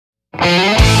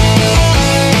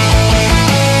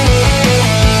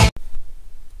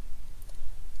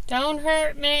Don't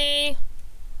hurt me.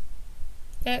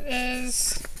 It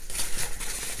is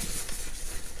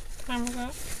time of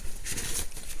that.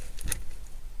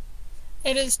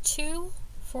 It is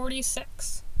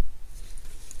 2:46.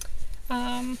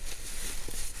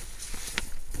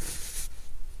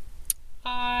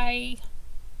 I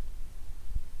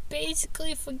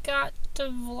basically forgot to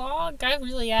vlog. I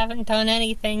really haven't done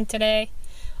anything today.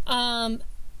 I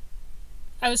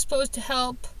was supposed to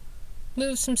help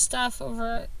move some stuff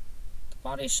over at the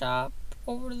body shop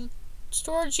over to the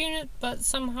storage unit, but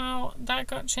somehow that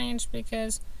got changed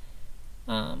because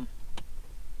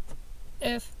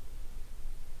if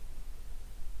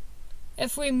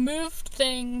we moved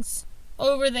things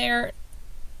over there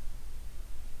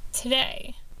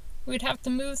today, we'd have to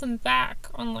move them back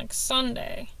on like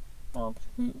Sunday or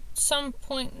some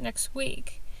point next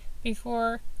week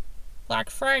before Black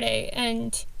Friday,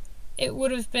 and it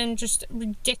would have been just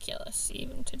ridiculous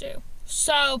even to do.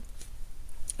 So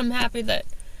I'm happy that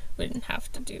we didn't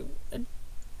have to do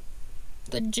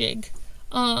the jig.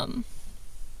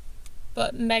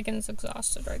 But Megan's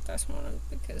exhausted right this moment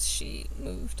because she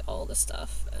moved all the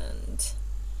stuff and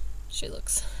she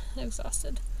looks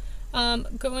exhausted.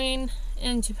 Going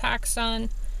into Pacsun,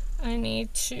 I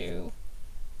need to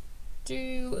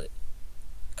do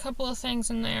a couple of things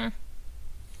in there.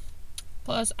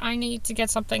 Plus, I need to get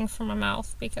something for my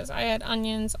mouth because I had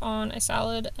onions on a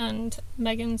salad and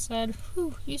Megan said,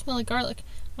 "Whew, you smell like garlic."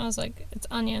 I was like, "It's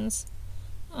onions."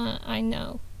 I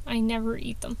know. I never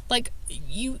eat them. Like,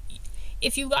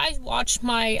 if you guys watch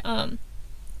my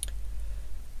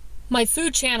my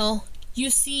food channel, you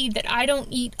see that I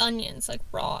don't eat onions, like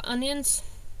raw onions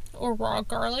or raw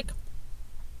garlic.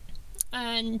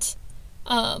 And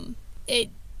it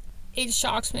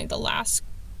shocks me. The last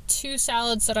two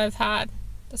salads that I've had,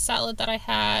 the salad that I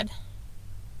had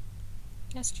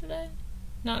yesterday?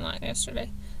 No, not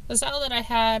yesterday. The salad that I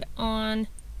had on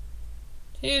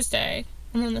Tuesday,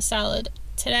 and then the salad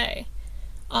today,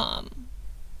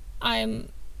 I'm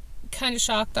kind of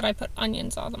shocked that I put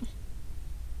onions on them.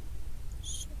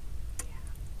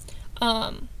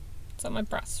 So my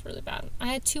breath's really bad. I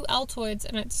had 2 Altoids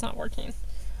and it's not working.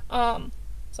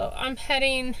 So I'm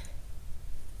heading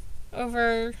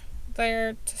over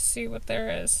there to see what there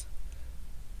is.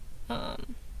 So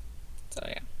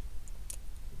yeah.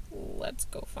 Let's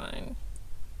go find.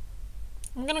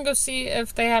 I'm gonna go see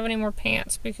if they have any more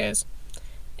pants, because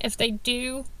if they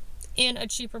do, in a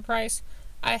cheaper price,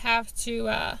 I have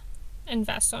to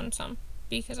invest on some,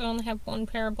 because I only have one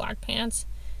pair of black pants.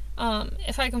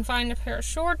 If I can find a pair of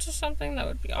shorts or something, that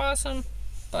would be awesome,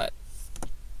 but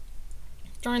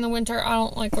during the winter, I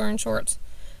don't like wearing shorts,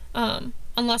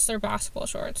 unless they're basketball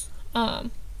shorts. So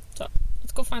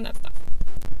let's go find that stuff.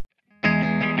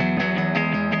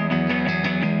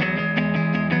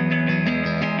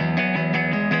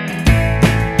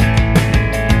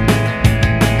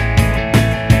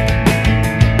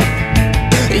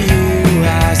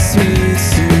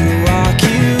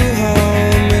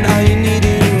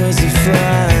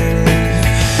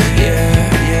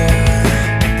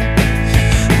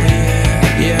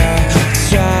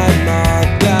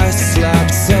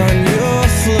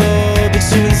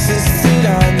 Insisted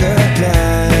on the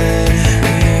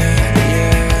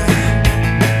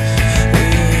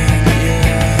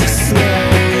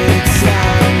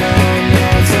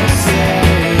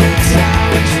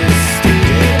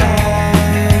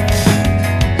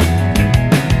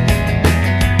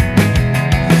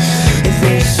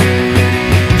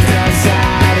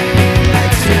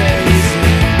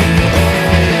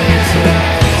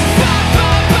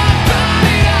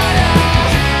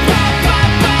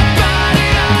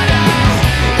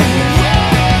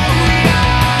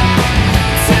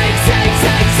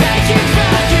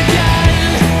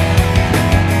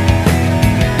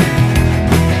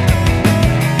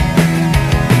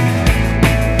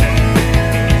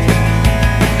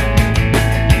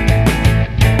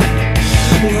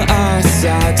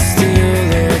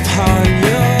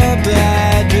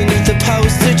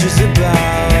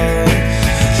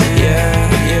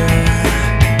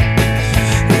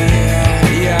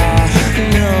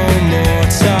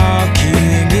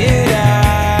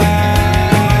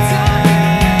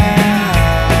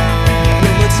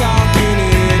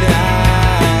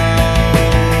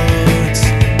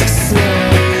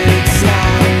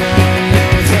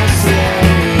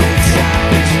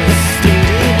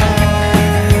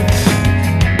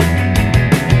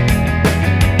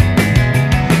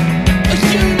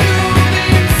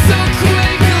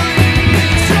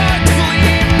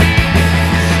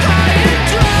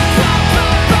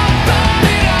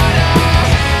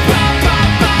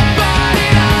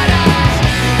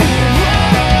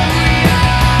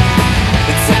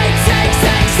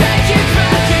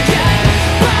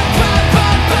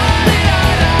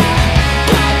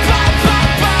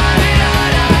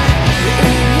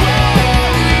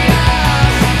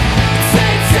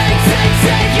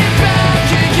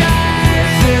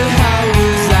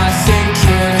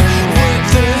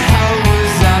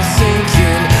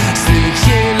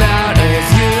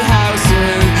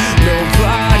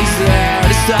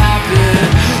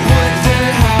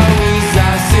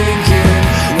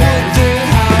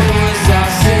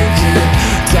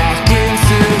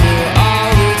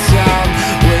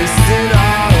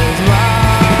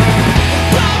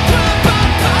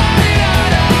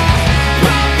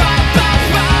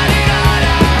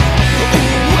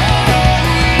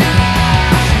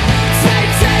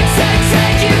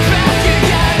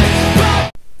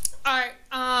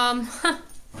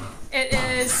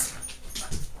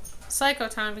Psycho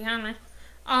Town behind me.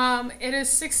 It is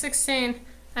 6:16,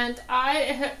 and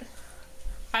I've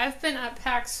been at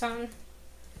Pacsun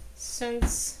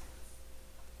since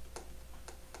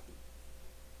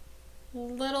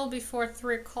little before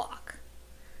 3 o'clock.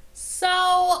 So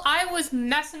I was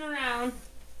messing around.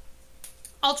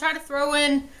 I'll try to throw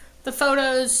in the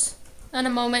photos in a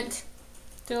moment,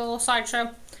 do a little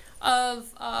slideshow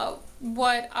of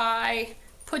what I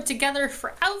put together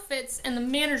for outfits, and the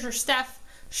manager Steph,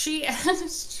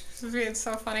 it's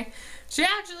so funny. She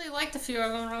actually liked a few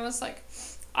of them. I was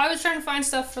trying to find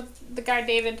stuff for the guy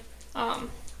David.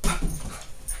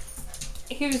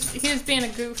 He was being a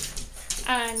goof,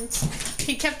 and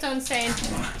he kept on saying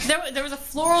there was a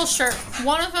floral shirt.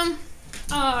 One of them,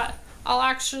 I'll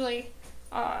actually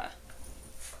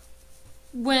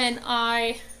when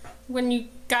you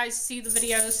guys see the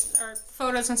videos or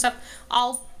photos and stuff,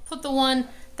 I'll put the one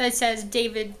that says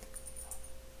David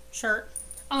shirt.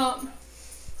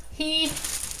 He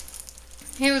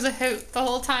was a hoot the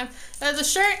whole time. The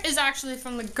shirt is actually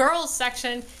from the girls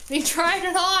section, and he tried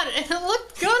it on, and it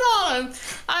looked good on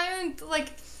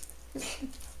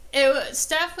him.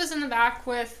 Steph was in the back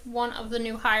with one of the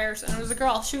new hires, and it was a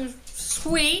girl. She was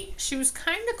sweet. She was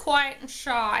kind of quiet and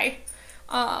shy,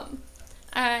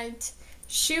 and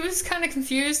she was kind of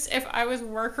confused if I was a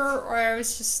worker or I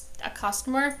was just a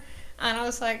customer, and I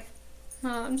was like,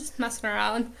 oh, I'm just messing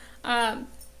around.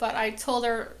 But I told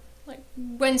her, like,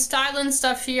 when styling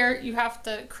stuff here, you have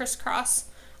to crisscross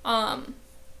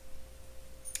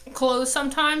clothes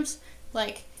sometimes.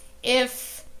 Like,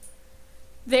 if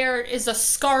there is a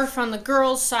scarf on the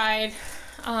girl's side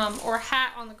or a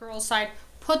hat on the girl's side,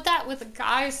 put that with the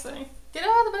guy's thing. Get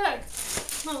out of the bag.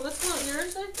 No, that's not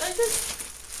yours.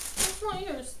 That's not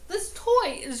yours. This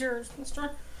toy is yours,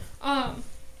 mister. I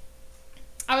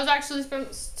was actually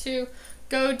supposed to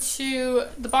go to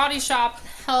the body shop,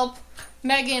 help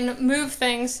Megan move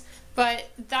things, but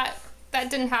that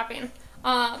didn't happen.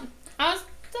 I was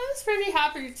pretty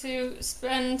happy to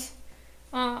spend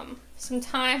some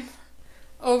time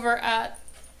over at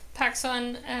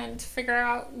Pacsun and figure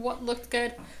out what looked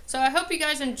good. So I hope you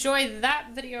guys enjoy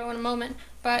that video in a moment.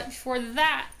 But before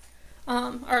that,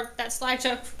 or that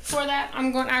slideshow, before that,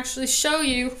 I'm going to actually show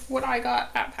you what I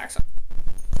got at Pacsun.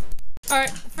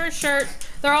 Alright, first shirt.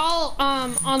 They're all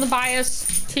on the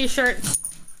bias t-shirts.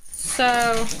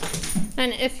 So,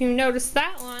 and if you notice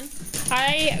that one,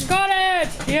 I got it!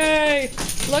 Yay!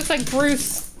 Looks like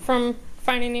Bruce from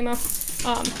Finding Nemo.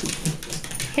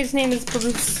 His name is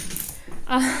Bruce.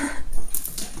 Look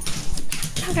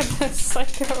at this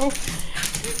psycho.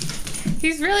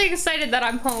 He's really excited that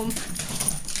I'm home.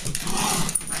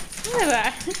 Look at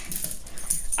that.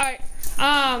 Alright,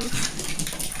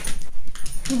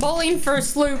 bowling for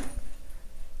sloop.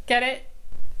 Get it?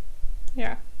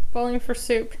 Yeah, bowling for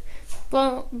soup.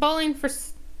 Bowling for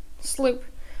sloop.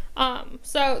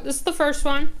 So this is the first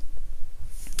one.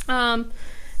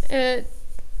 It's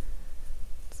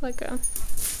like a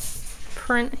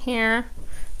print here,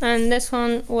 and this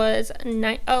one was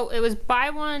it was buy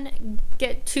one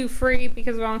get two free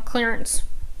because we're on clearance.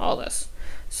 All this.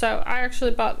 So I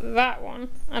actually bought that one,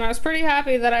 and I was pretty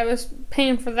happy that I was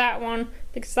paying for that one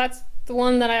because that's the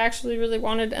one that I actually really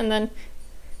wanted. And then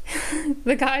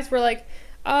the guys were like,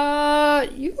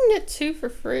 you can get 2 for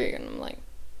free, and I'm like,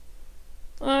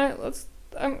 alright,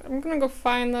 I'm gonna go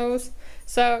find those.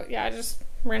 So yeah, I just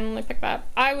randomly picked that.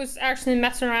 I was actually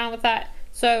messing around with that,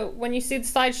 so when you see the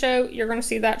slideshow, you're gonna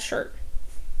see that shirt,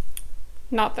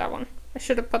 not that one. I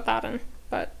should have put that in,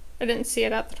 but I didn't see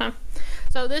it at the time.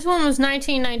 So this one was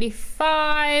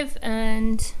 $19.95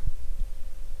 and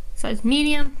size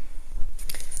medium.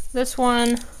 This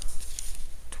one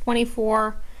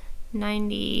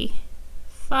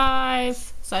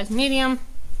 $24.95, size medium.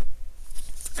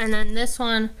 And then this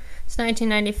one is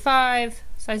 $19.95,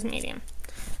 size medium.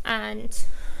 And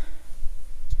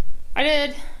I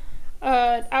did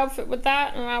an outfit with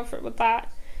that and an outfit with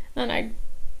that. And I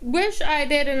wish I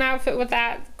did an outfit with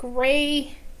that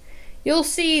gray. You'll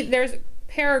see there's a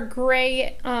pair of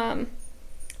gray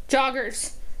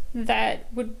joggers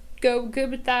that would go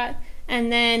good with that.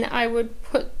 And then I would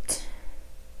put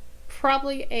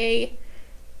probably a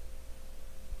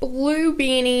blue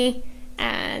beanie,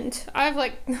 and I have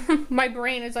like my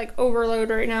brain is like overload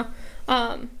right now.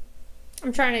 I'm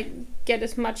trying to get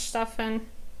as much stuff in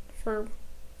for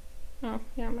my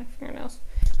fingernails.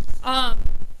 I'm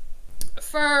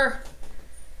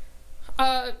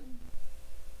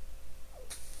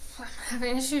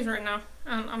having issues right now.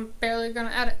 I'm barely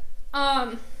gonna edit.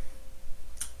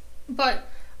 But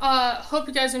hope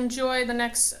you guys enjoy the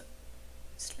next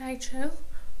slideshow.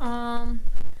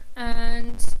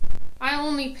 And I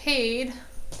only paid.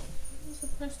 What's the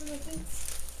price of the thing?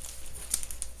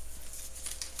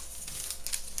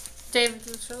 David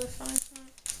was really funny.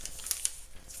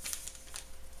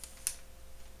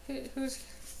 Who's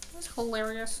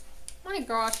hilarious. My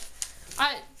gosh.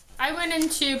 I went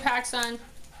into Pacsun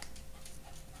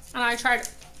and I tried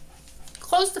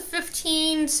close to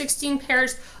 15, 16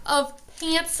 pairs of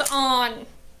pants on.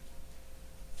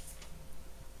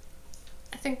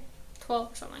 I think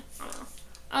 12 or something. I don't know.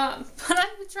 But I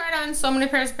tried on so many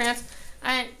pairs of pants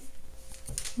and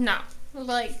no.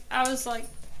 Like, I was like,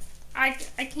 I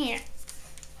can't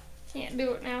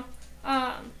do it now.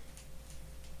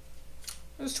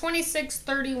 It was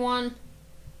 $26.31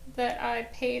 that I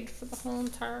paid for the whole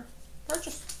entire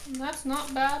purchase, and that's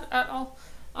not bad at all.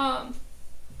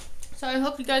 So I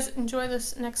hope you guys enjoy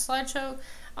this next slideshow,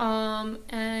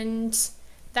 and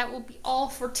that will be all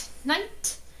for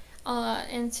tonight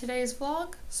in today's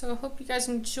vlog. So I hope you guys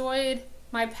enjoyed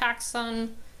my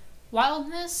Pacsun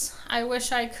wildness. I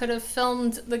wish I could have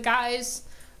filmed the guys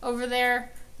over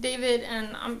there, David,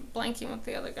 and I'm blanking what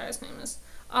the other guy's name is,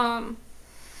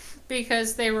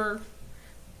 because they were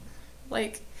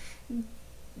like,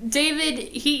 David,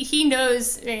 he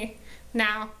knows me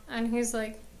now, and he's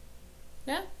like,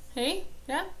 yeah, hey,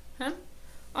 yeah, him,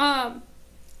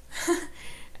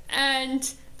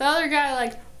 and the other guy,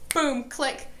 like, boom,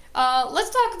 click, let's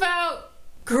talk about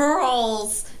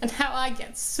girls and how I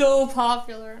get so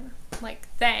popular. And I'm like,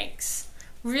 thanks.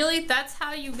 Really? That's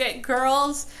how you get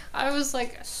girls? I was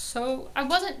like, I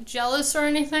wasn't jealous or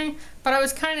anything, but I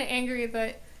was kind of angry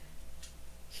that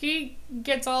he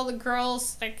gets all the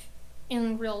girls, like,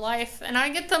 in real life, and I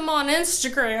get them on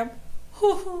Instagram.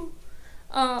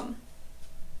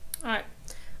 Alright.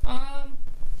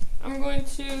 I'm going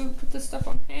to put this stuff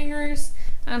on hangers,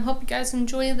 and hope you guys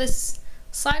enjoy this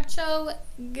slideshow.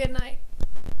 Good night.